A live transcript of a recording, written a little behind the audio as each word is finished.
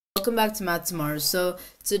Welcome back to Math Tomorrow. So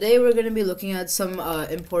today we're going to be looking at some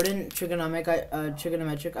important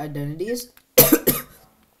trigonometric identities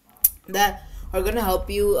that are going to help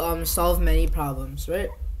you solve many problems, right?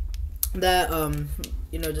 That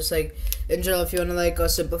just like in general, if you want to like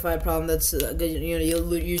simplify a problem, that's good.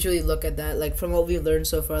 You'll usually look at that, like from what we've learned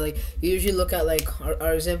so far. Like you usually look at like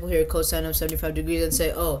our example here, cosine of 75 degrees, and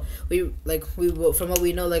say, oh, from what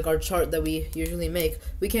we know, like our chart that we usually make,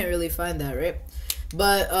 we can't really find that, right?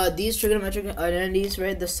 But these trigonometric identities,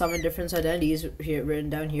 right, the sum and difference identities here written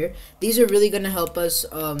down here, these are really going to help us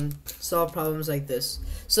solve problems like this.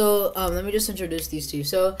 So let me just introduce these two.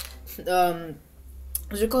 So these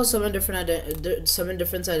are called sum and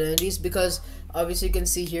difference identities because obviously you can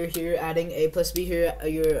see here adding a plus b, here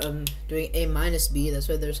you're doing a minus b. That's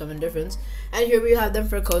why they're sum and difference. And here we have them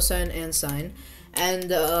for cosine and sine, and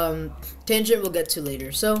tangent we'll get to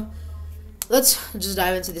later. So let's just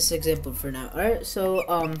dive into this example for now. Alright, so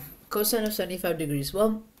cosine of 75 degrees.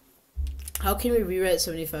 Well, how can we rewrite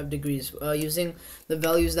 75 degrees using the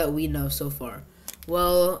values that we know so far?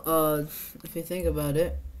 Well, if you think about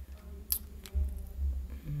it,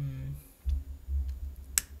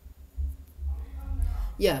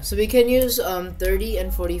 yeah, so we can use 30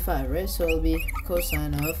 and 45, right? So it'll be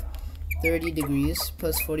cosine of 30 degrees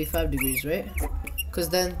plus 45 degrees, right? Because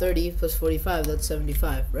then 30 plus 45, that's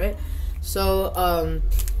 75, right? So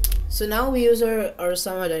so now we use our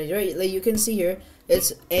sum identity, right? Like you can see here,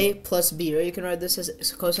 it's a plus b, right? You can write this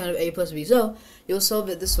as cosine of a plus b. So you'll solve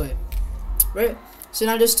it this way, right? So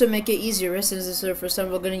now just to make it easier, right, since this is our first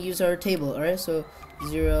time, we're going to use our table, alright? So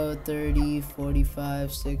 0, 30,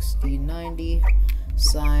 45, 60, 90,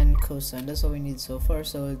 sine, cosine. That's all we need so far.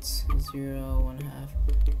 So it's 0,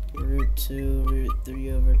 1/2, root 2, root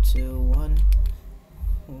 3 over 2,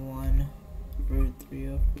 1, root 3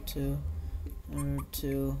 over 2, root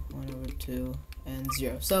 2, 1 over 2, and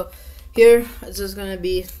 0. So here it's just going to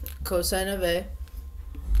be cosine of a.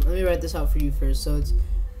 Let me write this out for you first. So it's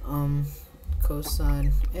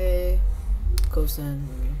cosine a, cosine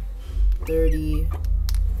 30.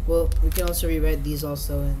 Well, we can also rewrite these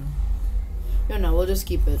also in. No, we'll just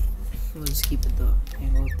keep it. We'll just keep it though.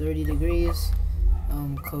 Angle 30 degrees,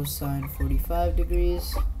 cosine 45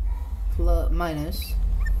 degrees, minus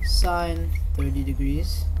sine 30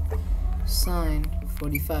 degrees, sine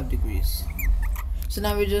 45 degrees. So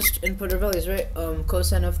now we just input our values, right?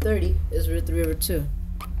 Cosine of 30 is root 3 over 2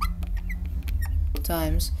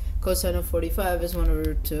 times cosine of 45 is 1 over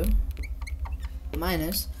root 2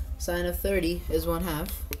 minus sine of 30 is 1/2,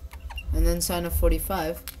 and then sine of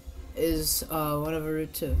 45 is 1 over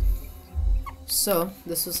root 2. So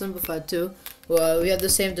this will simplify too. Well, we have the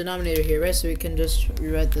same denominator here, right? So we can just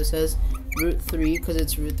rewrite this as root 3, because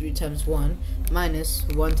it's root 3 times 1, minus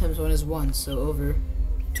 1 times 1 is 1, so over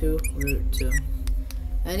 2 root 2.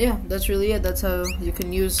 And yeah, that's really it. That's how you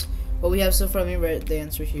can use what we have so far. Let me write the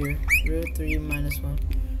answer here. Root 3 minus 1,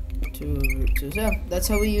 2 root 2. So yeah, that's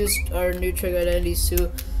how we use our new trig identities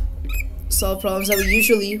to solve problems that we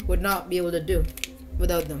usually would not be able to do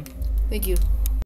without them. Thank you.